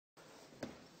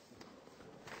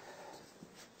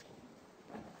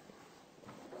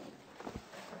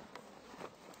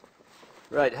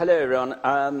Right, hello everyone.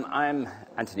 I'm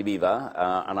Anthony Beaver,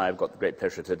 and I've got the great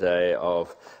pleasure today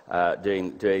of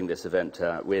doing this event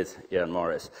with Ian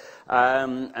Morris.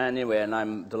 And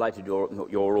I'm delighted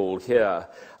you're all here.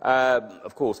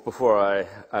 Of course, before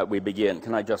we begin,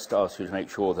 can I just ask you to make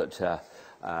sure that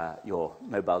your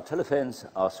mobile telephones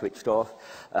are switched off.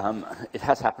 It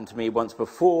has happened to me once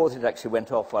before that it actually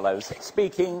went off while I was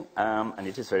speaking, and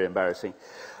it is very embarrassing.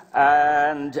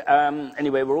 And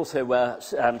anyway, we're also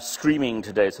streaming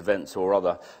today's events, or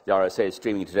rather, the RSA is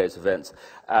streaming today's events.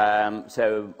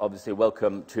 So obviously,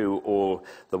 welcome to all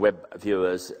the web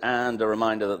viewers. And a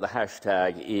reminder that the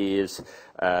hashtag is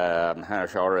 #RSAWW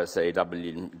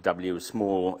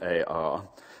small AR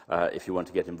if you want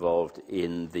to get involved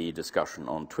in the discussion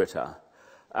on Twitter.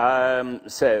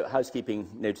 So, housekeeping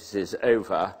notices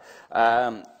over.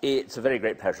 It's a very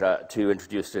great pleasure to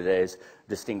introduce today's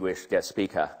distinguished guest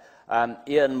speaker.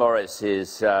 Ian Morris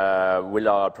is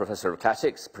Willard Professor of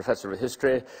Classics, Professor of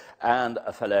History, and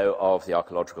a Fellow of the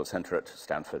Archaeological Centre at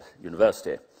Stanford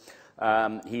University.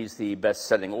 He's the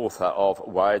best-selling author of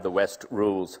Why the West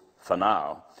Rules for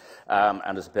Now,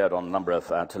 and has appeared on a number of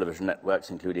television networks,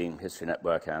 including History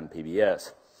Network and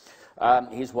PBS.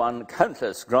 He's won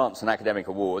countless grants and academic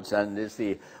awards and is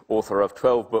the author of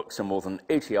 12 books and more than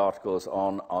 80 articles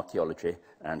on archaeology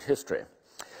and history.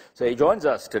 So he joins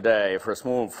us today for a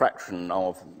small fraction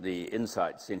of the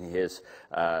insights in his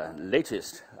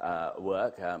latest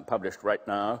work, published right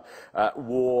now,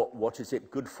 War, What Is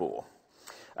It Good For?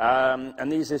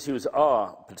 And these issues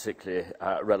are particularly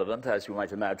relevant, as you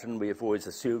might imagine. We have always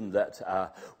assumed that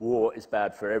war is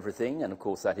bad for everything, and of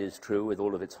course that is true with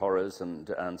all of its horrors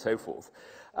and so forth.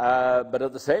 But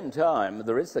at the same time,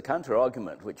 there is the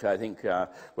counter-argument, which I think, well,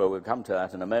 we'll come to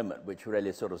that in a moment, which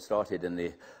really sort of started in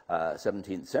the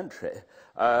 17th century,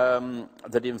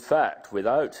 that in fact,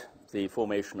 without the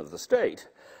formation of the state,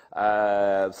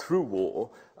 through war,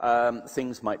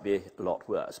 things might be a lot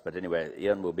worse. But anyway,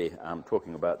 Ian will be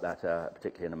talking about that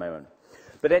particularly in a moment.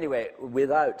 But anyway,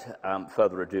 without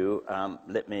further ado,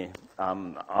 let me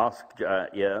ask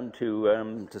Ian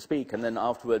to speak, and then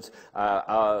afterwards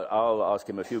I'll ask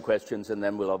him a few questions, and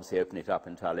then we'll obviously open it up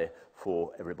entirely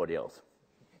for everybody else.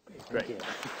 Great. Thank you.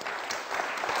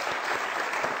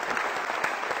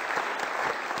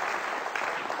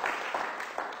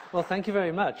 Well, thank you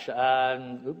very much.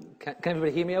 Can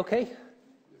everybody hear me okay?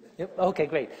 Yep. Okay,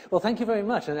 great. Well, thank you very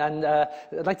much. And I'd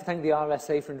like to thank the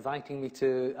RSA for inviting me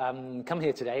to come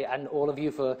here today, and all of you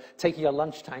for taking your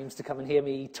lunch times to come and hear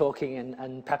me talking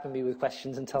and peppering me with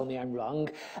questions and telling me I'm wrong.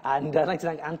 And I'd like to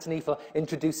thank Anthony for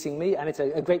introducing me, and it's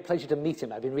a great pleasure to meet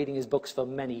him. I've been reading his books for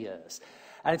many years.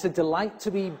 And it's a delight to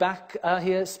be back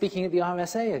here speaking at the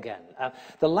RSA again.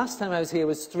 The last time I was here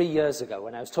was 3 years ago,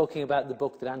 when I was talking about the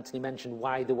book that Anthony mentioned,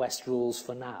 Why the West Rules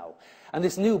for Now. And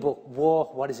this new book, War,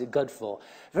 What Is It Good For?,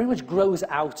 very much grows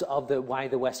out of the Why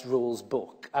the West Rules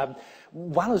book.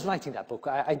 While I was writing that book,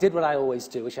 I did what I always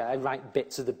do, which I write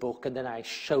bits of the book, and then I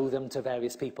show them to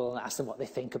various people and ask them what they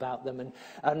think about them.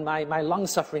 And my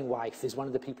long-suffering wife is one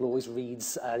of the people who always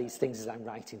reads these things as I'm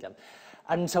writing them.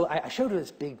 And so I showed her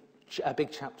this big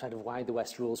chapter out of Why the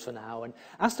West Rules for Now, and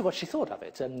asked her what she thought of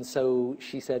it. And so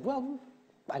she said, well,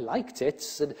 I liked it.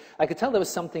 And I could tell there was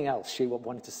something else she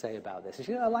wanted to say about this. And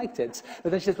she said, I liked it.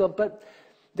 But then she said, well, but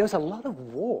there was a lot of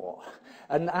war.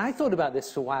 And I thought about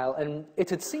this for a while, and it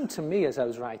had seemed to me as I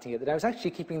was writing it that I was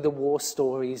actually keeping the war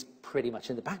stories pretty much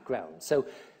in the background. So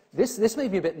this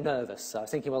made me a bit nervous. So I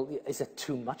was thinking, well, is there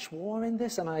too much war in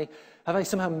this? Have I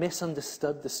somehow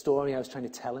misunderstood the story I was trying to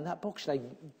tell in that book? Should I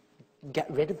get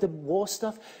rid of the war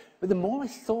stuff? But the more I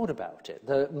thought about it,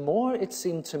 the more it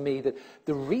seemed to me that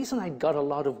the reason I got a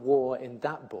lot of war in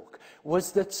that book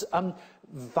was that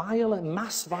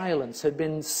mass violence had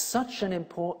been such an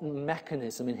important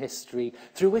mechanism in history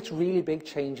through which really big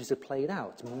changes have played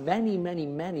out. Many, many,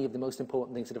 many of the most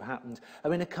important things that have happened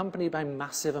have been accompanied by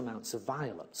massive amounts of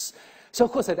violence. So,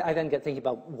 of course, I then get thinking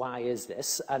about why is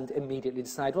this, and immediately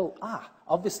decide, well,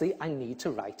 obviously I need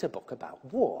to write a book about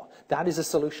war. That is a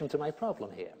solution to my problem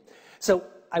here. So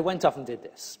I went off and did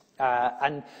this.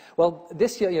 And, well,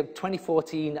 this year,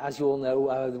 2014, as you all know,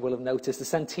 will have noticed, the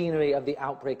centenary of the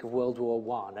outbreak of World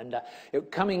War I. And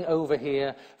coming over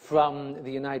here from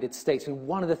the United States,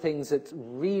 one of the things that's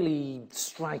really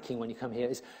striking when you come here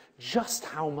is just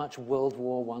how much World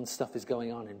War I stuff is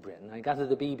going on in Britain. I gather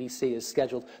the BBC has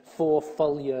scheduled 4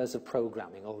 full years of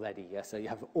programming already, so you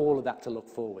have all of that to look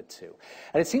forward to.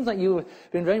 And it seems like you've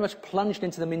been very much plunged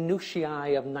into the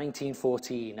minutiae of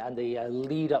 1914 and the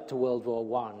lead up to World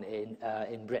War I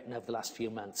in Britain over the last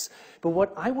few months. But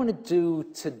what I want to do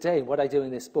today, what I do in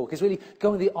this book, is really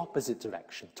go in the opposite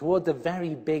direction, toward the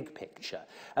very big picture,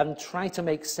 and try to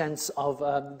make sense of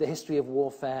the history of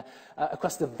warfare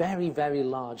across the very, very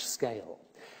large scale.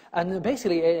 And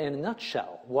basically, in a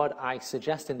nutshell, what I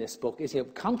suggest in this book is,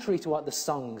 contrary to what the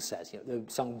song says, the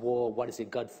song War, what is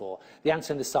it good for? The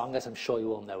answer in the song, as I'm sure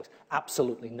you all know, is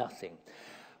absolutely nothing.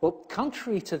 Well,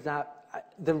 contrary to that,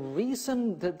 the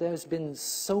reason that there's been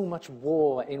so much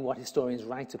war in what historians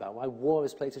write about, why war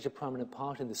has played such a prominent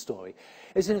part in the story,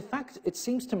 is in fact, it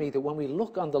seems to me that when we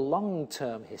look on the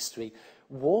long-term history,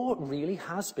 war really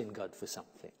has been good for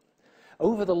something.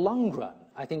 Over the long run,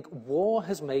 I think war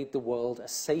has made the world a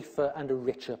safer and a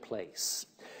richer place.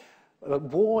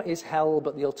 War is hell,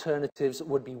 but the alternatives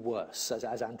would be worse,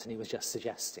 as Anthony was just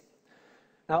suggesting.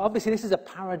 Now, obviously, this is a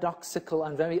paradoxical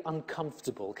and very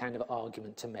uncomfortable kind of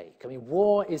argument to make. I mean,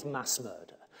 war is mass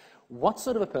murder. What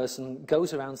sort of a person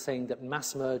goes around saying that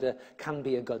mass murder can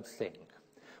be a good thing?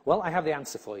 Well, I have the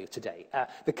answer for you today.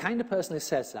 The kind of person who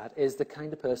says that is the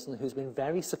kind of person who's been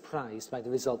very surprised by the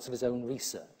results of his own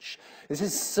research. This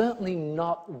is certainly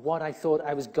not what I thought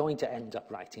I was going to end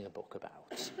up writing a book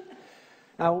about.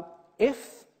 Now,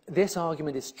 if this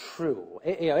argument is true,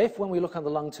 if when we look on the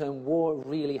long term, war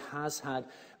really has had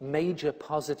major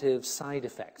positive side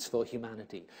effects for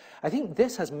humanity, I think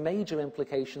this has major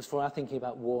implications for our thinking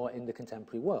about war in the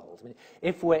contemporary world. I mean,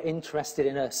 if we're interested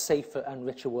in a safer and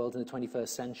richer world in the 21st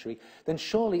century, then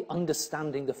surely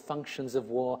understanding the functions of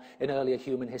war in earlier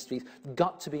human history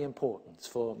got to be important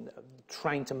for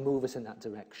trying to move us in that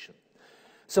direction.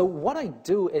 So what I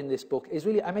do in this book is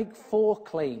really, I make 4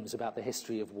 claims about the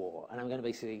history of war, and I'm going to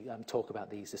basically talk about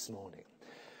these this morning.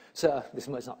 So, it's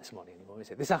not this morning anymore, is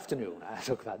it? This afternoon, I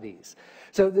talk about these.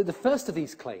 So the first of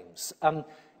these claims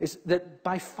is that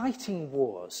by fighting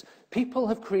wars, people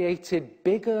have created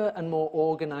bigger and more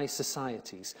organized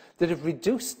societies that have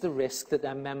reduced the risk that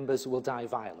their members will die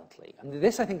violently. And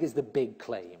this, I think, is the big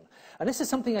claim. And this is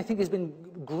something I think has been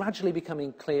gradually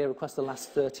becoming clear across the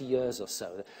last 30 years or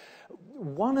so.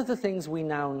 One of the things we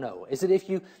now know is that if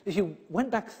you went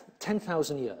back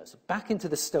 10,000 years, back into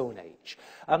the Stone Age,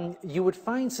 you would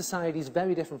find societies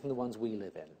very different from the ones we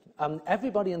live in.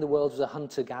 Everybody in the world was a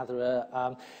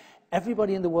hunter-gatherer.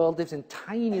 Everybody in the world lives in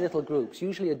tiny little groups,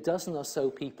 usually a dozen or so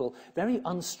people, very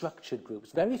unstructured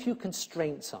groups, very few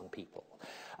constraints on people.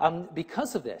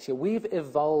 Because of this, we've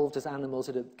evolved as animals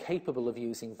that are capable of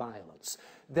using violence.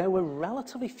 There were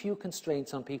relatively few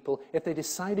constraints on people if they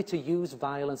decided to use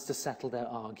violence to settle their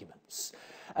arguments.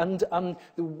 And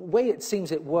the way it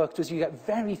seems it worked was you get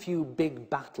very few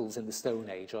big battles in the Stone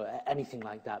Age or anything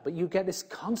like that, but you get this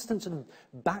constant sort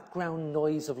of background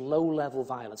noise of low-level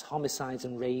violence, homicides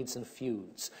and raids and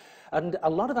feuds. And a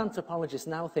lot of anthropologists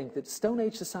now think that Stone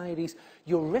Age societies,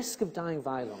 your risk of dying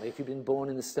violently if you've been born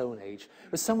in the Stone Age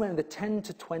was somewhere in the 10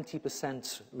 to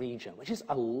 20% region, which is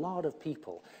a lot of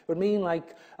people. It would mean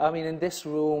in this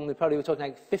room, we probably were talking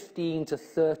like 15 to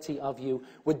 30 of you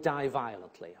would die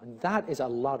violently. And that is a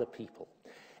lot of people.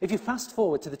 If you fast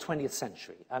forward to the 20th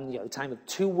century, and the time of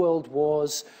 2 world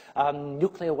wars,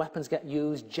 nuclear weapons get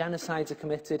used, genocides are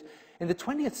committed, in the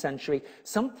 20th century,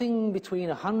 something between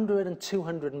 100 and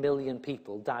 200 million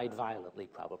people died violently,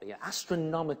 probably. An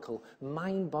astronomical,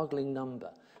 mind-boggling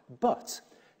number. But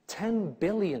 10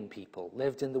 billion people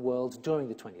lived in the world during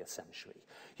the 20th century.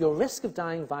 Your risk of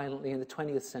dying violently in the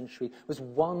 20th century was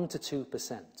 1 to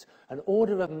 2%, an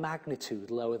order of magnitude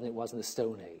lower than it was in the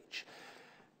Stone Age.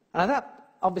 Now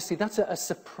obviously, that's a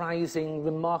surprising,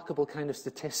 remarkable kind of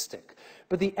statistic.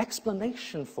 But the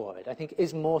explanation for it, I think,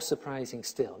 is more surprising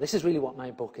still. This is really what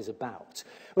my book is about,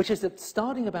 which is that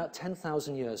starting about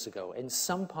 10,000 years ago, in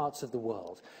some parts of the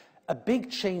world, a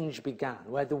big change began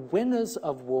where the winners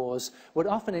of wars would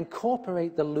often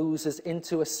incorporate the losers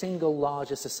into a single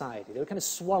larger society. They would kind of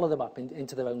swallow them up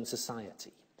into their own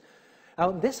society.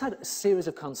 Now, this had a series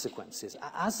of consequences.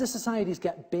 As the societies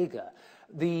get bigger,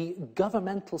 the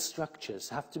governmental structures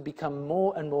have to become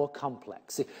more and more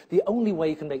complex. The only way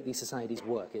you can make these societies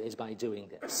work is by doing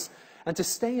this. And to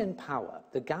stay in power,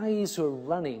 the guys who are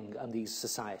running these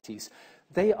societies,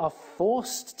 they are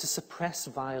forced to suppress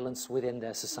violence within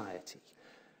their society.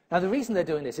 Now, the reason they're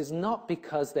doing this is not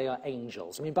because they are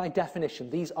angels. I mean, by definition,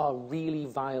 these are really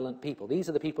violent people. These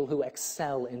are the people who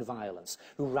excel in violence,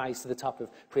 who rise to the top of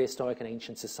prehistoric and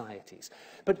ancient societies.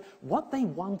 But what they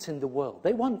want in the world,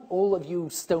 they want all of you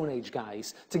Stone Age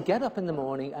guys to get up in the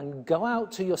morning and go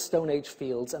out to your Stone Age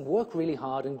fields and work really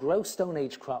hard and grow Stone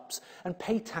Age crops and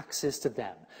pay taxes to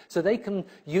them, so they can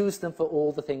use them for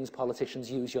all the things politicians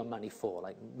use your money for,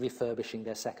 like refurbishing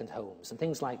their second homes and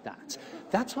things like that.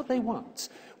 That's what they want.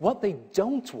 What they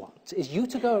don't want is you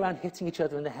to go around hitting each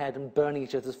other in the head and burning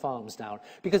each other's farms down,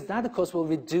 because that, of course, will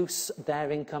reduce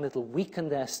their income, it'll weaken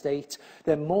their state,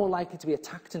 they're more likely to be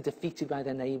attacked and defeated by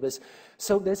their neighbours.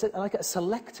 So there's like a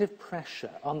selective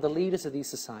pressure on the leaders of these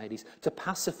societies to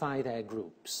pacify their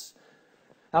groups.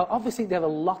 Now, obviously, there are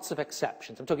lots of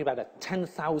exceptions. I'm talking about a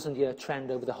 10,000-year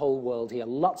trend over the whole world here.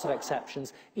 Lots of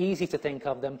exceptions, easy to think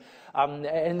of them.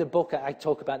 In the book, I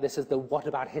talk about this as the what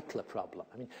about Hitler problem.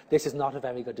 I mean, this is not a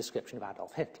very good description of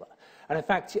Adolf Hitler. And in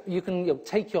fact, you can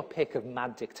take your pick of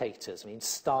mad dictators. I mean,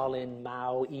 Stalin,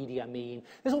 Mao, Idi Amin.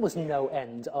 There's almost no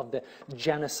end of the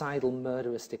genocidal,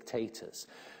 murderous dictators.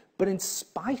 But in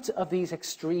spite of these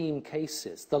extreme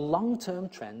cases, the long-term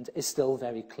trend is still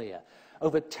very clear.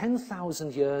 Over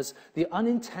 10,000 years, the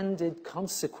unintended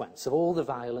consequence of all the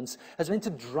violence has been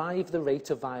to drive the rate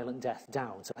of violent death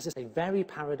down. So, as I say, very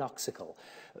paradoxical.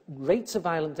 Rates of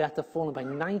violent death have fallen by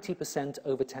 90%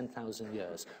 over 10,000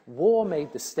 years. War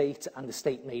made the state, and the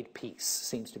state made peace,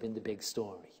 seems to have been the big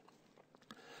story.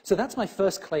 So that's my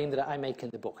first claim that I make in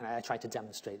the book, and I try to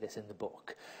demonstrate this in the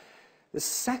book. The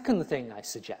second thing I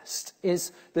suggest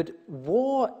is that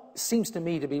war seems to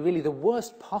me to be really the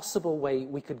worst possible way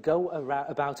we could go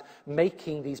about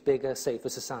making these bigger, safer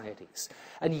societies.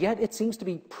 And yet it seems to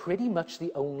be pretty much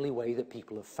the only way that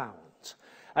people have found.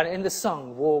 And in the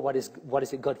song, War, What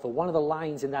is It Good For?, one of the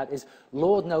lines in that is,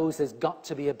 Lord knows there's got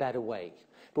to be a better way.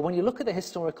 But when you look at the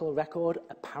historical record,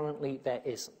 apparently there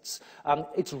isn't.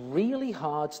 It's really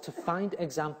hard to find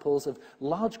examples of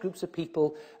large groups of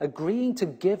people agreeing to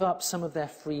give up some of their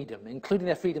freedom, including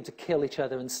their freedom to kill each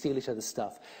other and steal each other's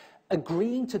stuff,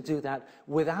 agreeing to do that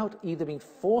without either being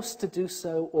forced to do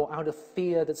so or out of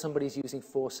fear that somebody's using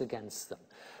force against them.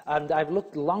 And I've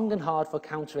looked long and hard for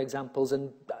counterexamples,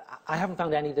 and I haven't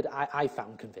found any that I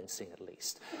found convincing, at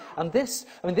least. And this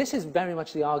is very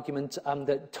much the argument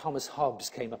that Thomas Hobbes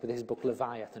came up with in his book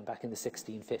Leviathan back in the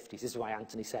 1650s. This is why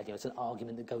Anthony said, it's an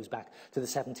argument that goes back to the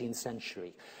 17th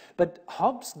century. But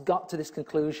Hobbes got to this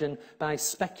conclusion by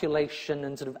speculation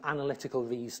and sort of analytical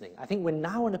reasoning. I think we're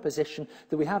now in a position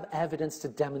that we have evidence to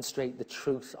demonstrate the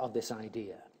truth of this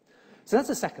idea. So that's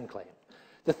the second claim.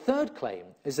 The third claim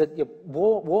is that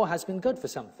war has been good for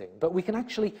something, but we can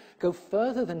actually go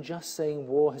further than just saying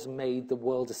war has made the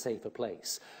world a safer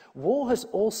place. War has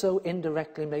also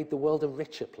indirectly made the world a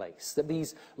richer place, that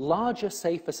these larger,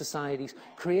 safer societies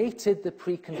created the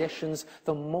preconditions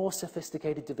for more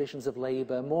sophisticated divisions of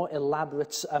labour, more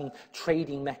elaborate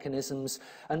trading mechanisms,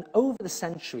 and over the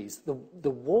centuries, the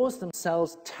wars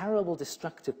themselves, terrible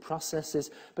destructive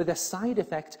processes, but their side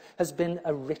effect has been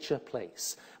a richer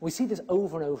place. We see this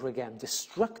over and over again,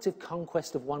 destructive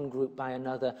conquest of one group by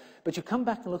another, but you come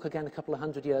back and look again a couple of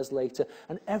hundred years later,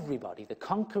 and everybody, the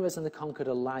conquerors and the conquered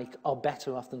alike, are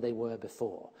better off than they were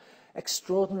before.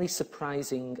 Extraordinarily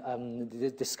surprising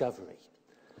discovery.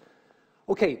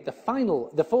 Okay, the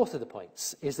fourth of the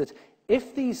points is that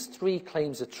if these three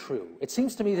claims are true, it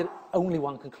seems to me that only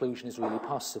one conclusion is really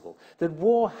possible, that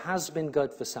war has been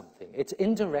good for something. It's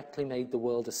indirectly made the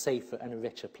world a safer and a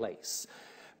richer place.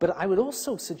 But I would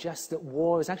also suggest that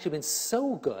war has actually been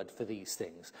so good for these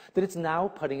things that it's now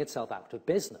putting itself out of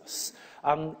business.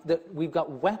 That we've got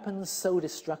weapons so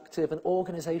destructive and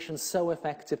organizations so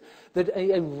effective that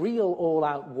a real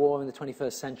all-out war in the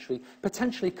 21st century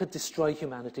potentially could destroy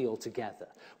humanity altogether.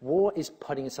 War is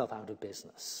putting itself out of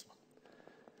business.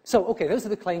 So, okay, those are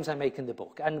the claims I make in the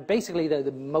book. And basically,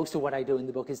 most of what I do in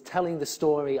the book is telling the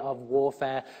story of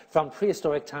warfare from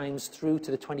prehistoric times through to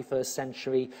the 21st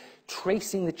century,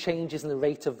 tracing the changes in the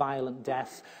rate of violent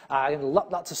death, and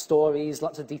lots of stories,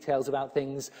 lots of details about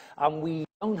things. We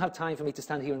don't have time for me to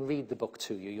stand here and read the book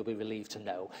to you, you'll be relieved to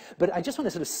know. But I just want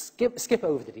to sort of skip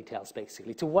over the details,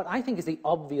 basically, to what I think is the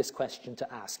obvious question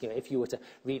to ask. If you were to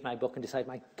read my book and decide,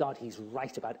 my God, he's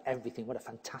right about everything, what a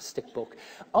fantastic book.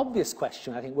 Obvious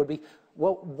question, I think, would be,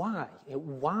 well, why?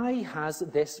 Why has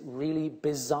this really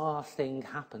bizarre thing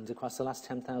happened across the last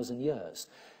 10,000 years?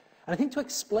 And I think to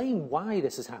explain why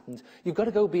this has happened, you've got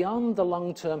to go beyond the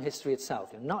long-term history itself.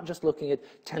 You're not just looking at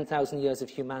 10,000 years of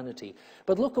humanity,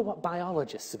 but look at what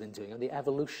biologists have been doing on the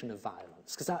evolution of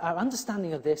violence. Because our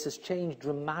understanding of this has changed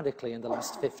dramatically in the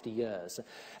last 50 years.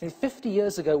 And 50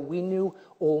 years ago, we knew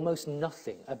almost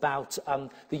nothing about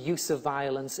the use of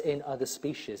violence in other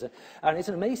species. And it's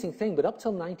an amazing thing, but up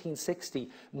till 1960,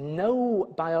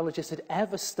 no biologist had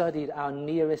ever studied our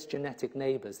nearest genetic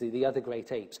neighbours, the other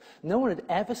great apes. No one had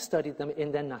ever studied them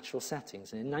in their natural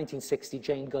settings. And in 1960,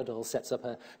 Jane Goodall sets up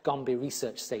a Gombe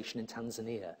research station in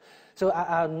Tanzania. So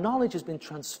our knowledge has been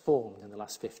transformed in the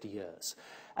last 50 years.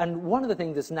 And one of the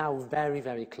things that's now very,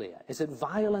 very clear is that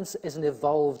violence is an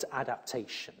evolved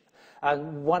adaptation.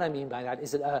 And what I mean by that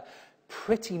is that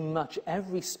pretty much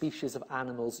every species of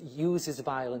animals uses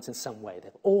violence in some way.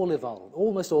 They've all evolved,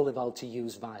 almost all evolved to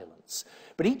use violence.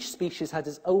 But each species has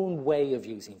its own way of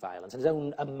using violence, its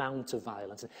own amount of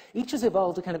violence. Each has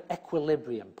evolved a kind of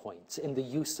equilibrium point in the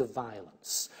use of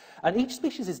violence. And each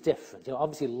species is different. You know,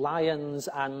 obviously, lions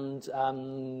and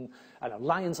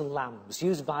lions and lambs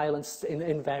use violence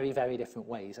in very, very different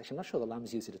ways. Actually, I'm not sure the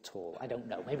lambs use it at all. I don't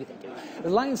know. Maybe they do. The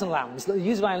lions and lambs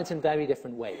use violence in very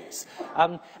different ways.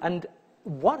 And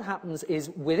what happens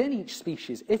is, within each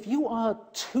species, if you are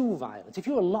too violent, if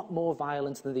you're a lot more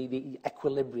violent than the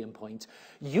equilibrium point,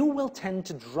 you will tend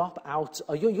to drop out,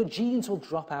 or your genes will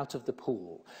drop out of the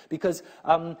pool. Because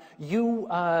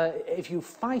if you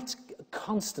fight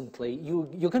constantly,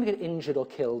 you're going to get injured or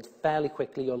killed fairly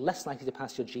quickly. You're less likely to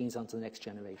pass your genes on to the next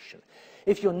generation.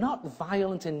 If you're not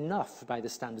violent enough by the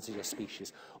standards of your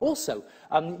species, also,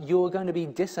 you're going to be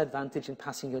disadvantaged in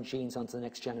passing your genes on to the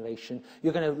next generation.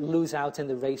 You're going to lose out in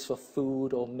the race for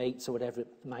food or mates or whatever it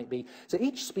might be. So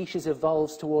each species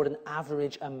evolves toward an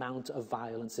average amount of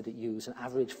violence that it uses, an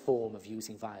average form of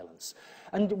using violence.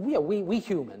 And we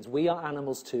humans, we are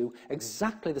animals too.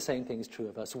 Exactly the same thing is true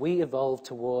of us. We evolved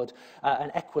toward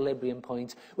an equilibrium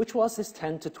point, which was this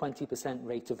 10 to 20%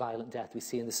 rate of violent death we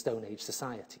see in the Stone Age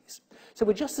societies. So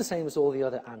we're just the same as all the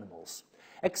other animals,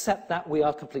 except that we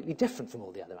are completely different from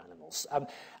all the other animals.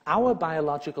 Our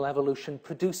biological evolution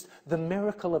produced the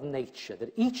miracle of nature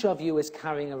that each of you is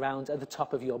carrying around at the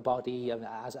top of your body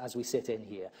as we sit in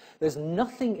here. There's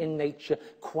nothing in nature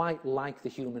quite like the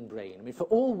human brain. I mean, for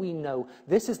all we know,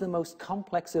 this is the most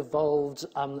complex, evolved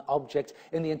object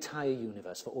in the entire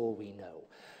universe, for all we know.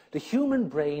 The human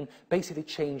brain basically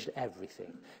changed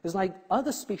everything. It's like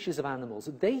other species of animals,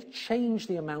 they change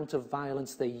the amount of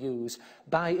violence they use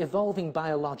by evolving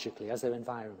biologically as their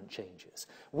environment changes.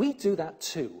 We do that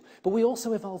too, but we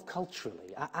also evolve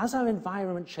culturally. As our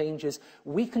environment changes,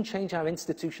 we can change our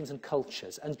institutions and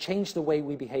cultures and change the way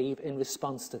we behave in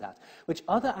response to that, which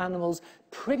other animals,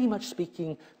 pretty much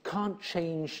speaking, can't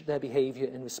change their behavior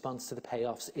in response to the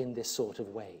payoffs in this sort of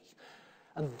way.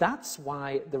 And that's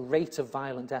why the rate of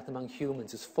violent death among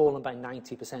humans has fallen by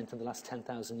 90% in the last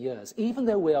 10,000 years. Even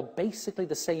though we are basically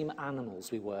the same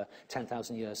animals we were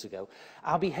 10,000 years ago,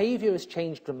 our behavior has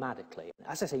changed dramatically.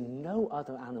 As I say, no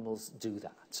other animals do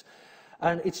that.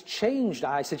 And it's changed,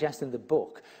 I suggest in the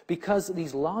book, because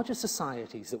these larger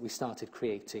societies that we started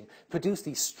creating produced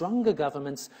these stronger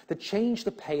governments that change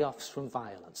the payoffs from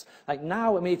violence. Like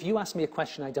now, I mean, if you ask me a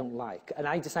question I don't like, and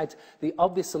I decide the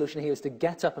obvious solution here is to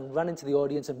get up and run into the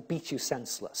audience and beat you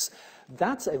senseless,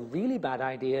 that's a really bad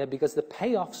idea because the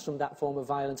payoffs from that form of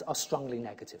violence are strongly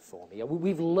negative for me.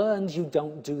 We've learned you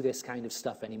don't do this kind of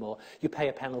stuff anymore. You pay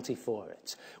a penalty for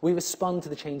it. We respond to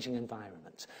the changing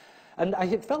environment. And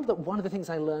I felt that one of the things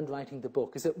I learned writing the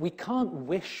book is that we can't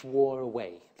wish war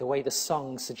away the way the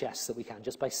song suggests that we can,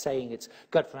 just by saying it's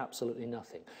good for absolutely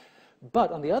nothing.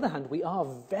 But on the other hand, we are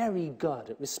very good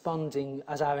at responding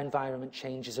as our environment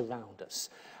changes around us.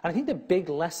 And I think the big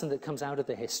lesson that comes out of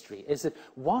the history is that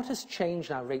what has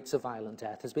changed our rates of violent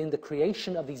death has been the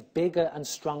creation of these bigger and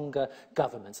stronger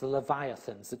governments, the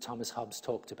leviathans that Thomas Hobbes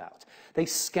talked about. They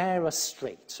scare us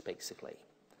straight, basically.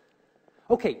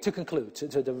 Okay, to conclude,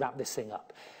 to wrap this thing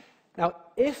up. Now,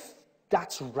 if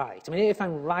that's right, I mean, if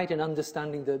I'm right in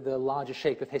understanding the larger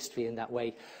shape of history in that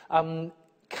way,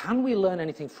 can we learn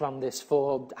anything from this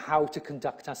for how to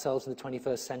conduct ourselves in the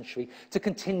 21st century to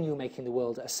continue making the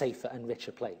world a safer and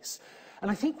richer place? And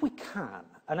I think we can.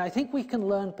 And I think we can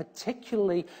learn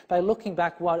particularly by looking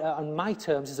back what, on my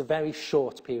terms, is a very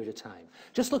short period of time.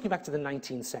 Just looking back to the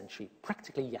 19th century,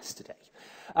 practically yesterday.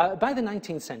 By the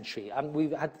 19th century,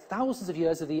 we've had thousands of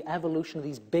years of the evolution of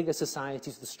these bigger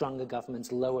societies, the stronger governments,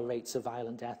 lower rates of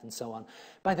violent death, and so on.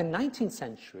 By the 19th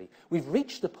century, we've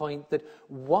reached the point that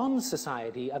one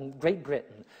society, Great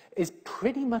Britain, is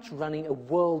pretty much running a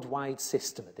worldwide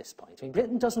system at this point. I mean,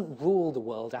 Britain doesn't rule the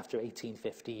world after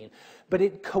 1815, but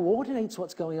it coordinates what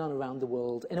what's going on around the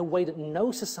world in a way that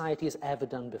no society has ever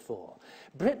done before.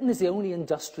 Britain is the only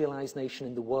industrialized nation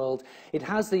in the world. It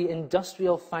has the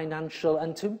industrial, financial,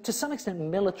 and to some extent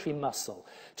military muscle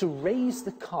to raise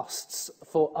the costs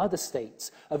for other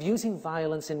states of using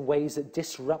violence in ways that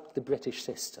disrupt the British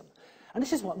system. And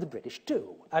this is what the British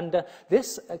do. And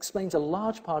this explains a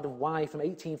large part of why, from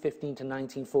 1815 to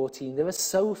 1914, there are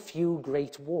so few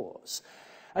great wars.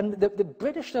 And the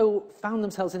British, though, found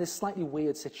themselves in this slightly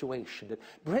weird situation, that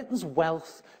Britain's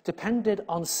wealth depended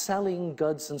on selling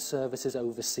goods and services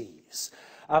overseas.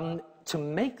 To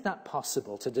make that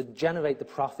possible, to generate the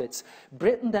profits,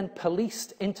 Britain then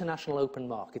policed international open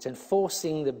markets,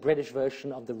 enforcing the British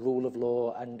version of the rule of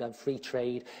law and free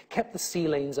trade, kept the sea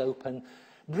lanes open.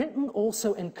 Britain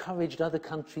also encouraged other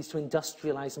countries to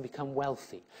industrialize and become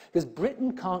wealthy, because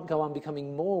Britain can't go on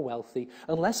becoming more wealthy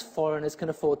unless foreigners can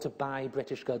afford to buy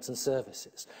British goods and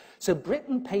services. So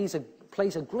Britain plays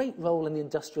a great role in the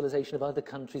industrialization of other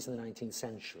countries in the 19th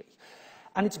century.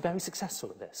 And it's very successful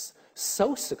at this.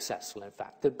 So successful, in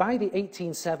fact, that by the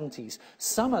 1870s,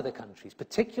 some other countries,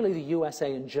 particularly the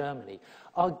USA and Germany,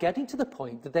 are getting to the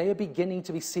point that they are beginning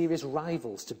to be serious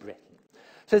rivals to Britain.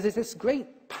 So there's this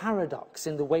great paradox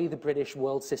in the way the British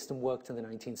world system worked in the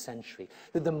 19th century,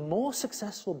 that the more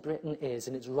successful Britain is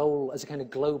in its role as a kind of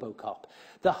globocop,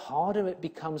 the harder it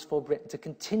becomes for Britain to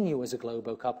continue as a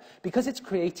globocop, because it's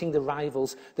creating the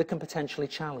rivals that can potentially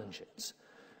challenge it.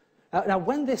 Now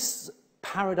when this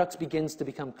paradox begins to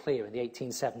become clear in the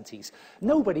 1870s,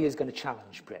 nobody is going to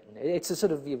challenge Britain. It's a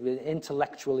sort of,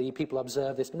 intellectually, people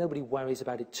observe this, but nobody worries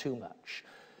about it too much.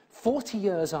 40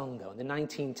 years on, though, in the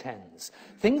 1910s,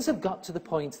 things have got to the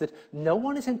point that no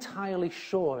one is entirely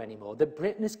sure anymore that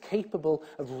Britain is capable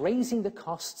of raising the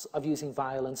costs of using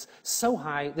violence so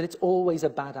high that it's always a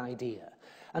bad idea.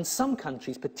 And some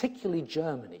countries, particularly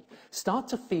Germany, start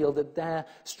to feel that their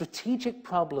strategic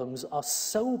problems are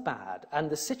so bad and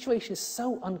the situation is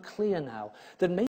so unclear now that maybe